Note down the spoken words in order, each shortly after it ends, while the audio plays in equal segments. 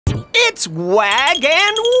It's wag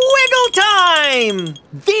and wiggle time!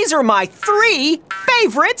 These are my 3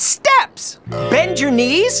 favorite steps. Bend your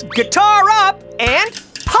knees, guitar up, and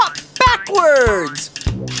hop backwards.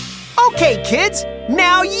 Okay, kids,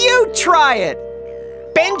 now you try it.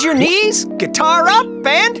 Bend your knees, guitar up,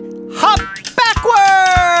 and hop backwards.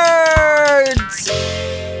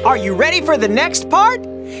 Are you ready for the next part?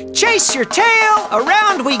 Chase your tail,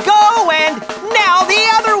 around we go, and now the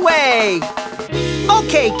other way.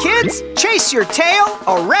 Okay, kids, chase your tail,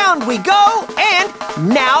 around we go, and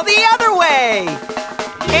now the other way.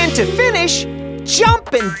 And to finish,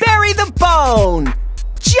 jump and bury the bone.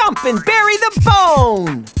 Jump and bury the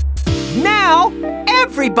bone. Now,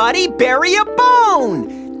 everybody bury a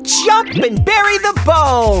bone. Jump and bury the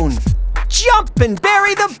bone. Jump and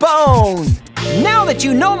bury the bone. Now that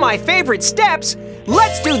you know my favorite steps,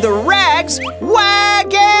 let's do the rags,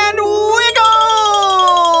 wag, and wiggle!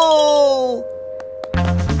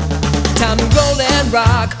 Time to roll and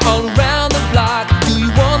rock all around the block. Do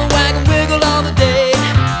you wanna wag and wiggle all the day?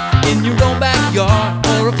 In your own backyard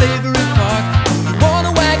or a favorite park? Do you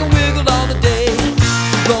wanna wag and wiggle all the day?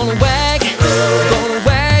 Gonna wag, gonna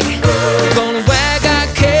wag, gonna wag our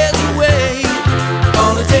cares away.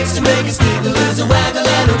 All it takes to make us giggle is a waggle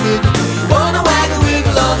and a wiggle. Do you wanna wag and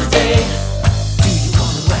wiggle all the day? Do you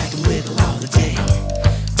wanna wag and wiggle all the day?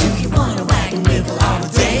 Do you wanna wag and wiggle all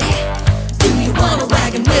the day? Do you wanna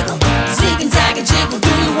wag and wiggle? Zig and zag and jiggle.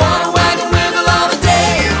 Do you wanna wag and wiggle all the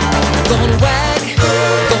day? Gonna wag,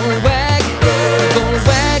 gonna wag, gonna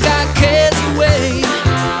wag our cares away.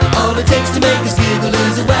 All it takes to make us giggle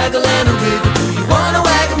is a waggle and a wiggle. Do you wanna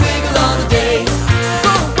wag and wiggle all the day?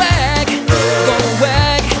 Gonna wag, gonna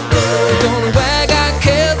wag, gonna wag our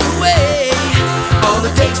cares away. All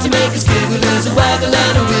it takes to make us giggle is a waggle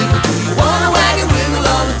and a wiggle. Do you wanna wag and wiggle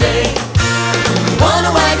all the day? Do you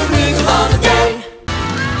wanna wag and wiggle all the day?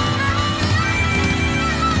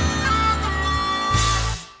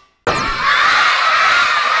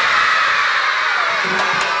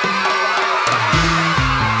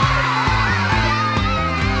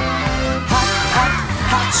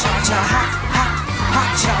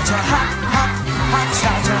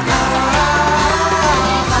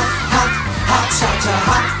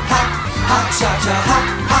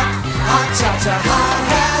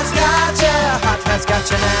 Hot has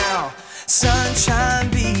got you now. Sunshine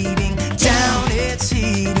beating, down it's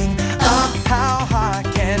heating. Up, how hot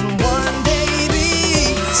can one day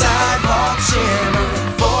be? Sidewalk shimmer,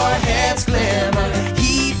 foreheads glimmer,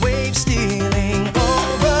 heat waves stealing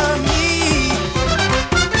over me.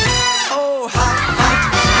 Oh, hot, hot,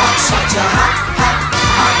 hot, cha-cha, hot, hot,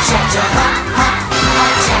 hot, cha-cha, hot, hot,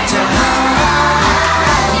 hot, cha-cha, hot, hot,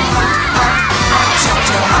 hot, hot,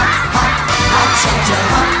 cha-cha, hot, hot, hot, cha-cha,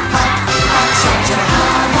 hot, hot, hot, cha-cha,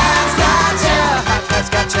 hot has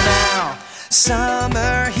got you now.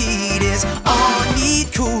 Summer heat is all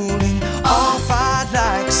need cooling. Off I'd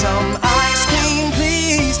like some ice cream,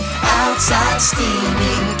 please. Outside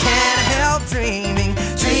steaming, can't help dreaming,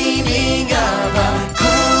 dreaming of a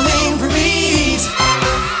cooling breeze.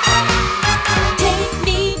 Take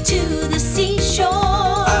me to the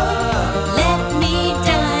seashore. Let me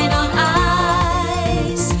dine on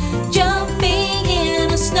ice. Jumping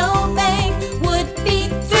in a snowbank would be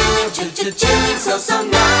thrilling, chilling, so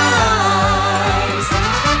nice.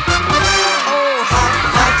 Oh, hot,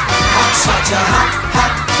 hot, hot, cha-cha, hot,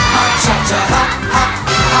 hot, hot, cha-cha, hot, hot,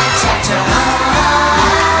 hot, cha-cha, hot, hot,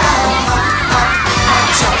 hot, hot,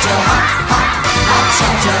 cha-cha, hot, hot, hot,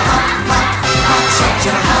 cha-cha, hot, hot, hot,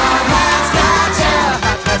 cha-cha,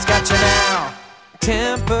 hot has got you now.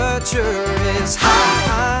 Temperature is high,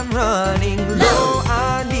 I'm running low,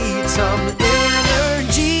 I need some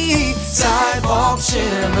energy. Sidewalk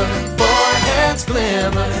shimmer, foreheads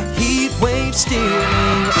glimmer, heat waves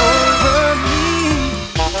stealing over me.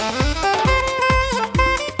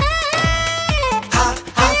 Hot,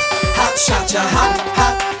 hot, hot, cha-cha, hot,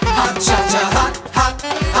 hot, hot, cha-cha, hot, hot,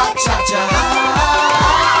 hot, cha-cha, hot.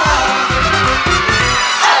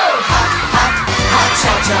 Oh, hot, hot, hot,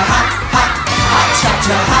 cha-cha, hot, hot, hot,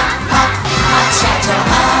 cha-cha, hot, hot, hot, cha-cha,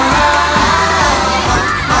 hot, hot,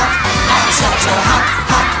 hot, hot, cha-cha, hot,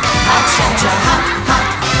 hot, hot, cha-cha, hot, hot,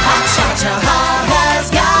 hot, cha-cha, hot has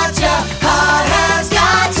got ya, hot has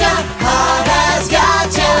got ya, hot has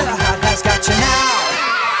got ya, hot has got you now.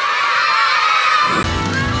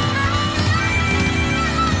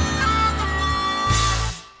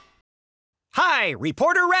 Hi,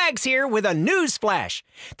 Reporter Rags here with a news flash.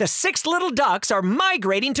 The 6 little ducks are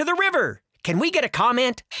migrating to the river. Can we get a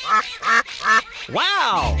comment?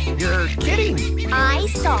 Wow, you're kidding. I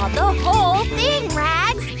saw the whole thing,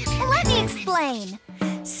 Rags. Let me explain.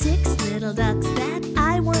 6 little ducks that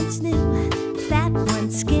I once knew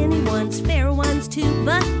too,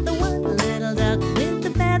 but the one little duck with the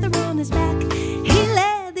feather on his back, he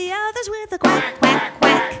led the others with a quack, quack,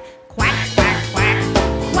 quack, quack, quack, quack,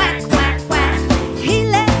 quack, quack, quack. He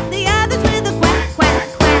led the others with a quack, quack,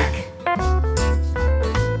 quack.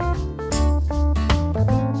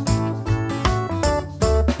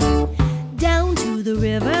 Down to the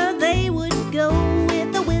river they would go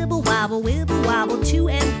with a wibble wobble to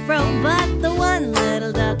and fro, but the one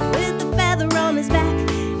little duck with the feather on his back,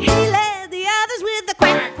 he led the others with the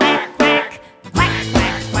quack, quack, quack, quack,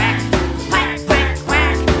 quack, quack, quack, quack,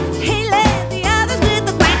 quack. He led the others with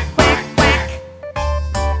the quack, quack, quack.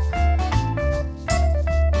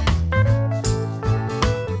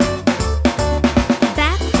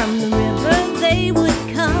 Back from the river they would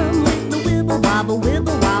come with the wibble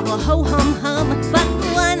wobble, ho hum hum, but the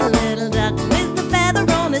one little duck with the feather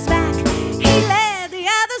on his back, he led the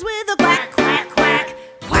others with a quack, quack, quack,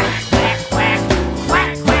 quack, quack, quack,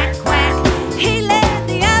 quack, quack, quack. He led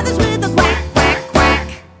the others with a quack, quack, quack.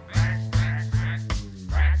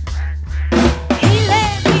 He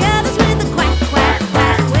led the others with a quack, quack,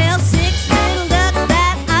 quack. Well, 6 little ducks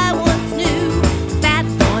that I once knew, fat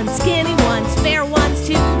ones, skinny ones, fair ones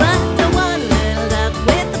too, but the one little duck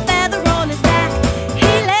with the feather on his back,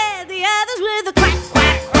 he led the others with a quack,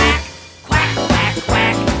 quack, quack, quack, quack,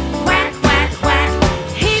 quack, quack, quack, quack.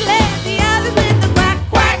 He led the others with the quack,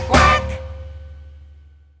 quack, quack.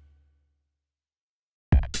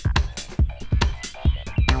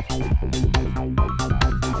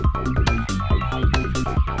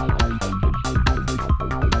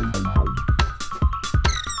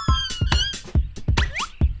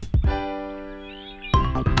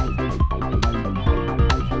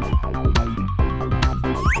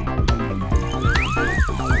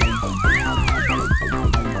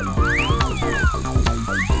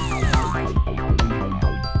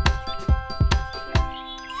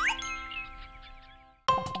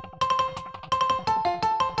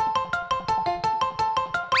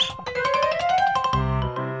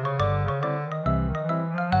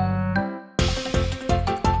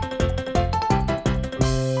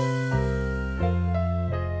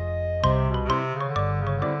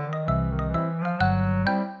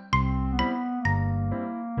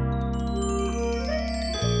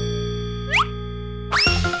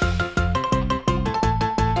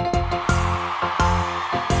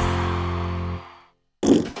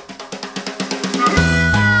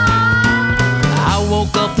 I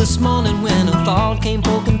woke up this morning when a thought came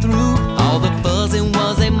poking through. All the buzzing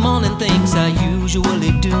was a morning things I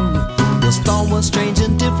usually do. This thought was strange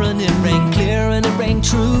and different, it rang clear and it rang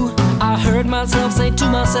true. I heard myself say to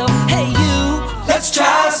myself, hey you, let's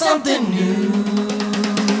try something new.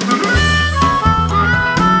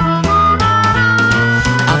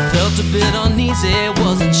 I felt a bit uneasy,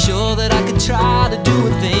 wasn't sure that I could try to do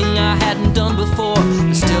a thing I hadn't done before,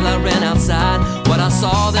 but still I ran outside. What I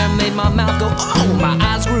saw there made my mouth go, oh, my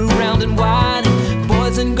eyes grew round and wide, and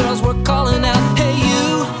boys and girls were calling out, hey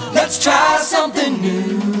you, let's try something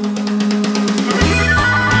new.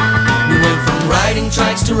 We went from riding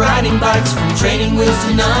trikes to riding bikes, from training wheels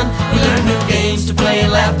to none. We learned new games to play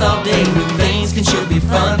and laughed all day. New things can sure be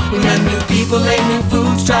fun. We met new people, ate new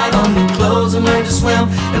foods, tried on new clothes and learned to swim.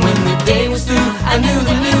 And when the day was through, I knew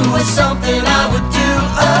the new was something I would do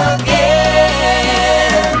again.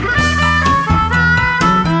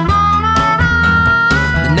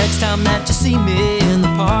 The next time that you see me in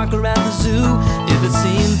the park or at the zoo, if it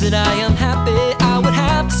seems that I am happy, I would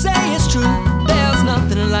have to say it's true. There's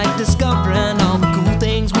nothing like discovering all the cool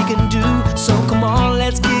things we can do. So come on,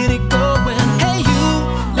 let's get it going. Hey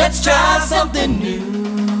you, let's try something new.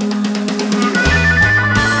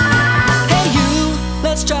 Hey you,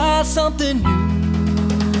 let's try something new.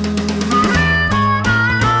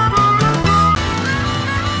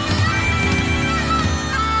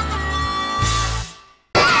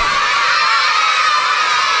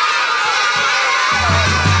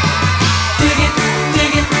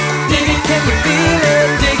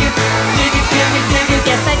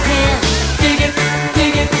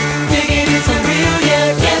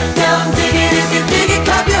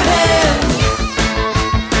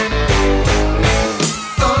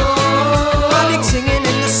 Oh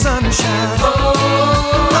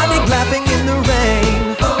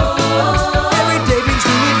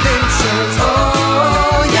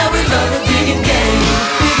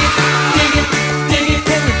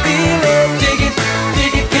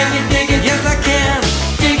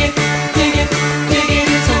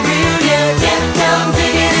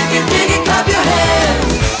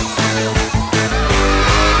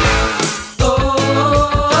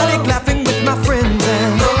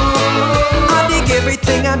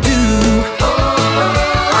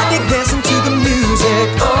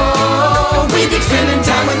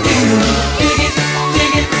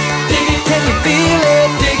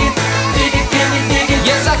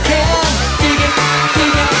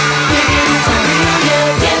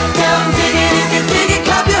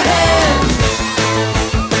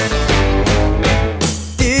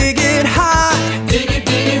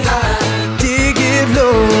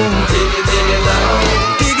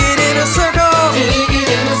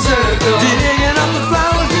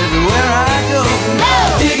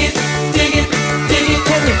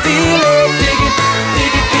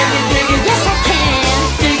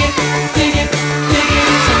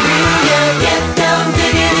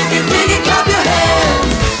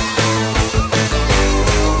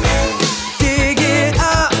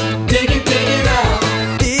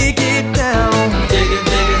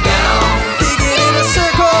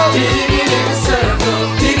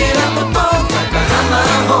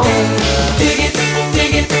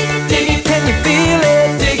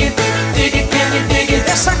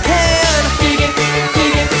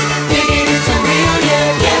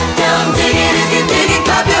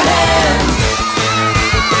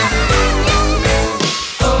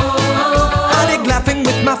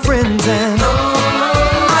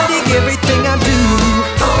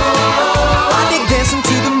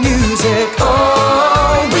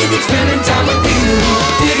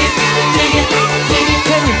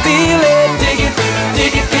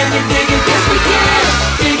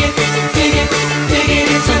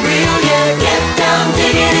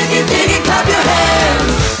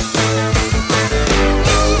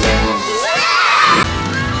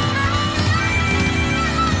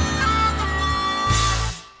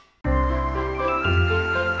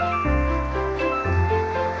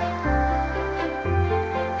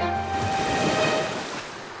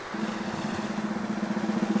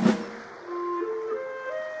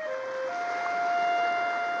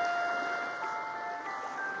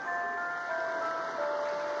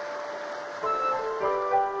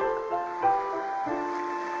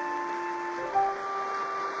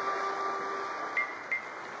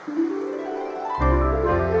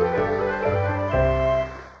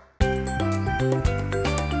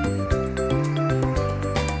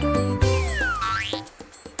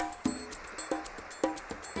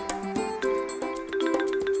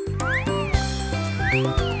What's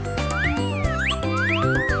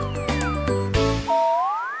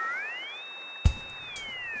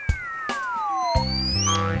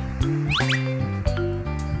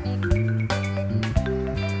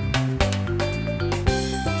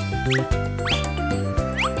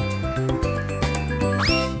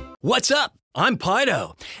up? I'm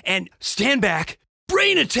Pido, and stand back,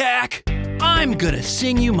 brain attack! I'm gonna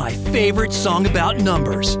sing you my favorite song about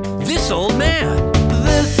numbers, This Old Man.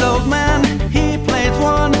 This old man, he plays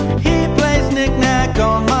one. He plays knick-knack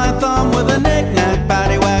on my thumb with a knick-knack,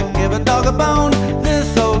 paddywhack, give a dog a bone.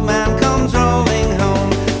 This old man comes rolling home.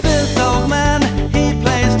 This old man, he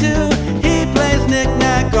plays two. He plays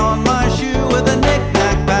knick-knack on my shoe with a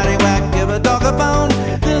knick-knack, paddywhack, give a dog a bone.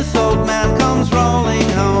 This old man comes rolling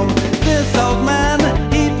home. This old man,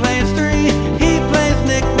 he plays three. He plays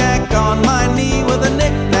knick-knack on my knee with a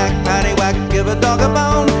knick-knack, paddywhack, give a dog a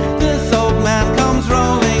bone. This old man comes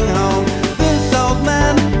rolling home. This old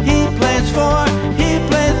man, he plays four. He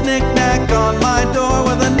plays knick-knack on my door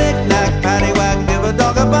with a knick-knack, paddywhack, give a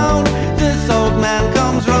dog a bone. This old man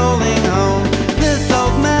comes rolling home. This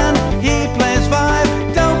old man, he plays five.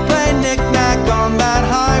 Don't play knick-knack on that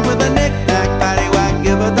high with a knick-knack, paddywhack,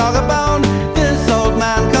 give a dog a bone. This old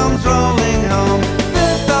man comes rolling home.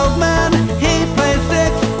 This old man, he plays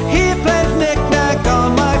six. He plays knick-knack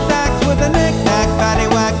on my sax with a knick-knack,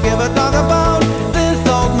 paddywhack, give a dog a bone. This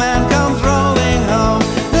old man comes rolling home.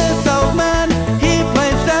 This old man, he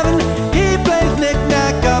plays seven. He plays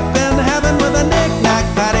knick-knack up in heaven with a knick-knack,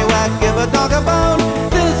 paddywhack, give a dog a bone.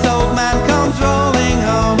 This old man comes rolling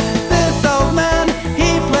home. This old man,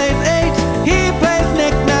 he plays eight. He plays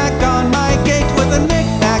knick-knack on my gate with a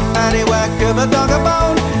knick-knack, paddywhack, give a dog a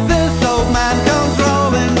bone. This old man comes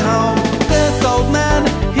rolling home. This old man,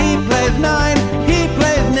 he plays nine. He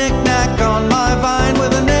plays knick-knack on my vine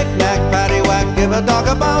with a knick-knack, paddywhack, give a dog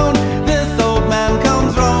a bone. This old man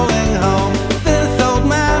comes rolling home. This old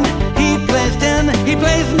man, he plays 10. He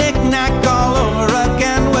plays knick-knack all over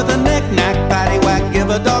again with a knick-knack, paddywhack, give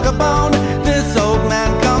a dog a bone. This old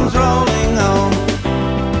man comes rolling home.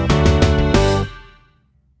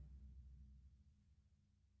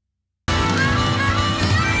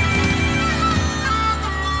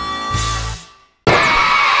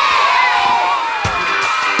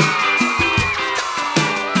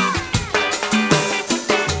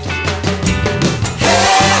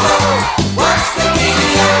 What's the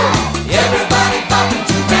video? Everybody bopping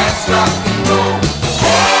to Razzles, rock and roll.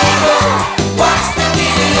 Hey ho, what's the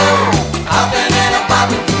video? Hopping and a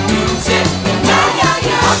bopping to music. Yeah, yeah,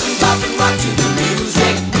 yeah. Hopping, bopping, rock to the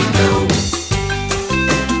music we know.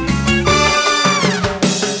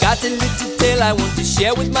 Got a little tale I want to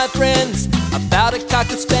share with my friends about a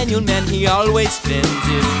cocker spaniel man. He always spends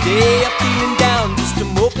his day up feeling down, just to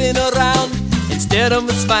moping around. Instead of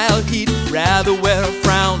a smile, he'd rather wear a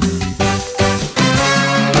frown.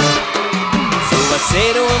 So I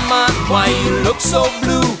say to him, "Man, why you look so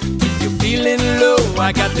blue? If you're feeling low,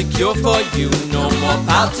 I got the cure for you. No more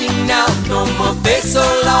pouting now, no more face so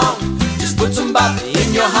long. Just put some bop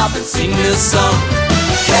in your hop and sing this song.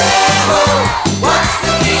 Hey ho, what's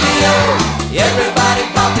the video? Everybody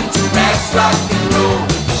bopping to Razzles, rock and roll.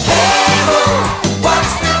 Hey ho,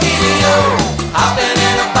 what's the video? Hopping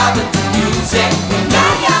and a bopping to music.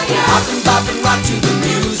 Yeah, yeah, yeah. Hopping, bopping, rock to the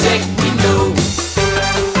music we know.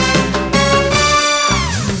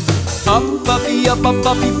 Up,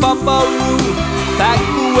 puppy, papa-roo. Pack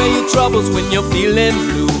away your troubles when you're feeling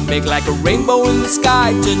blue. Make like a rainbow in the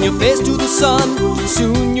sky, turn your face to the sun.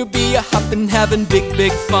 Soon you'll be a hoppin', having big,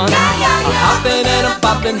 big fun. Yeah, yeah, yeah. A hoppin' and a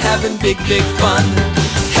boppin', having big, big fun.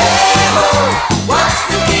 Hey ho, what's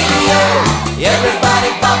the video?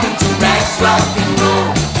 Everybody bopping to Razzles, rock and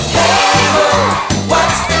roll. Hey ho,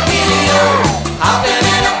 what's the video? Hoppin'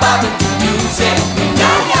 and a boppin' to music.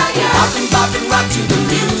 Yeah, yeah, yeah. Hoppin', boppin', rock to the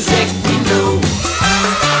music we know.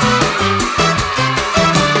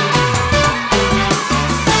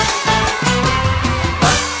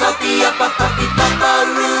 Puppy,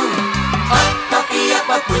 papa-roo. Up, puppy, up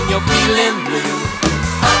when you're feeling blue.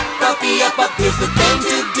 Up, puppy, up, here's the thing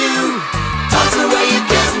to do. Toss away your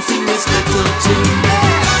cares and sing this little tune.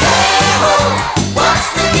 Hey ho, what's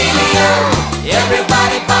the video?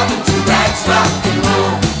 Everybody bopping to Razzles, rock and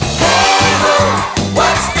roll. Hey ho,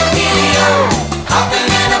 what's the video? Hopping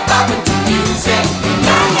and a bopping to music.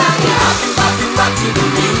 Yeah, yeah, yeah. Hopping, bopping, rock to the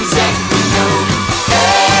music we know.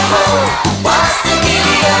 Hey ho, what's the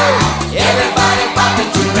video? Everybody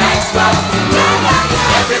bopping to Razzles, rock and roll.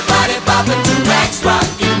 Everybody bopping to Razzles, rock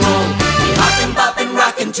and roll. We hopping, bopping,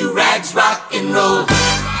 rocking to Razzles, rock and roll.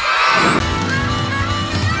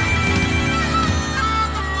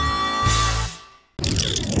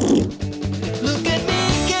 Look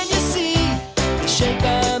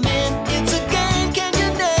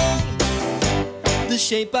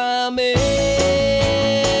shape I'm in.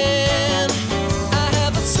 I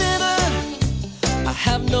have a center, I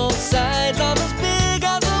have no sides. I'm as big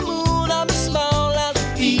as the moon, I'm as small as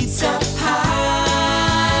a pizza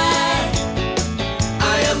pie.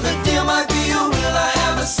 I am the deal, might be a wheel. I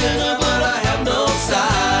have a center, but I have no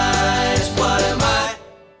sides. What am I?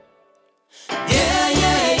 Yeah,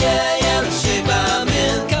 yeah, yeah, yeah, the shape I'm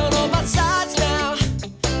in. Count on my sides now,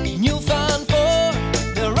 and you'll find four.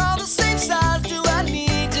 They're all the same size. Do I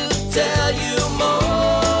need to tell you more?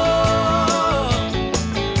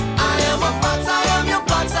 I am a box, I am your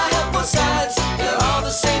box. I have four sides. They're all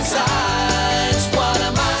the same size. What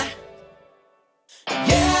am I?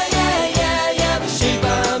 Yeah, yeah, yeah, yeah, the shape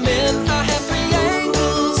I'm in. I have three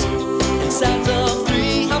angles and sides of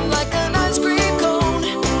three. I'm like an ice cream cone.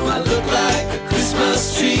 I look like a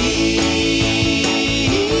Christmas tree.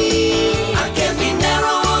 I can't be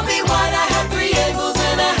narrow or be wide. I have three angles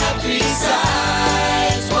and I have three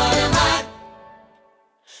sides. What am I?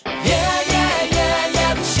 Yeah, yeah, yeah,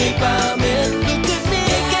 yeah, the shape I'm in. Look at me,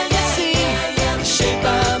 can you see the shape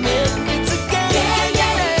I'm in? It's a game. Yeah,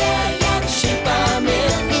 yeah, yeah, yeah, the shape I'm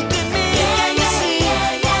in. Look at me, can you see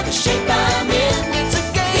the shape I'm in? It's a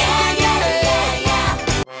game. Yeah, yeah, yeah, yeah.